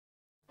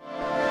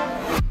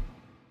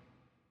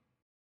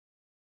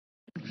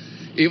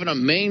even a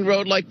main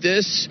road like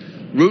this,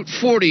 Route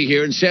 40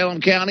 here in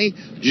Salem County,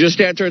 just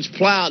after it's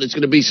plowed, it's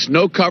going to be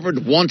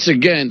snow-covered once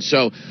again.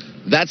 So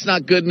that's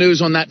not good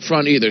news on that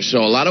front either. So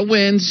a lot of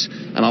winds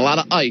and a lot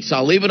of ice.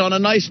 I'll leave it on a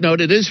nice note.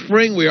 It is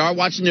spring. We are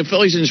watching the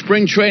Phillies in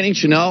spring training.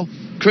 Chanel,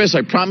 Chris,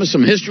 I promised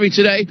some history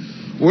today.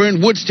 We're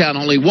in Woodstown.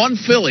 Only one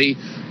Philly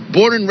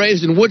born and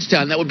raised in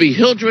Woodstown. That would be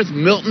Hildreth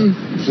Milton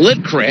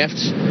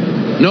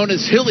Flitcraft, known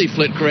as Hilly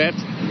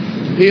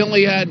Flitcraft. He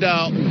only had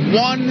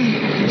one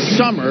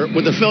summer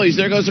with the Phillies.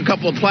 There goes a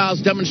couple of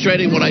plows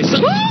demonstrating what I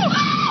said.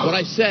 What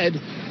I said,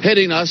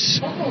 hitting us.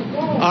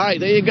 All right,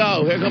 there you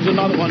go. Here comes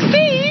another one.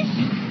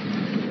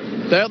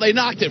 There, they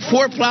knocked it.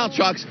 Four plow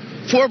trucks,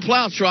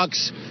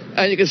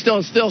 and you can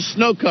still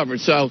snow covered.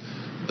 So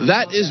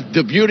that is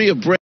the beauty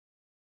of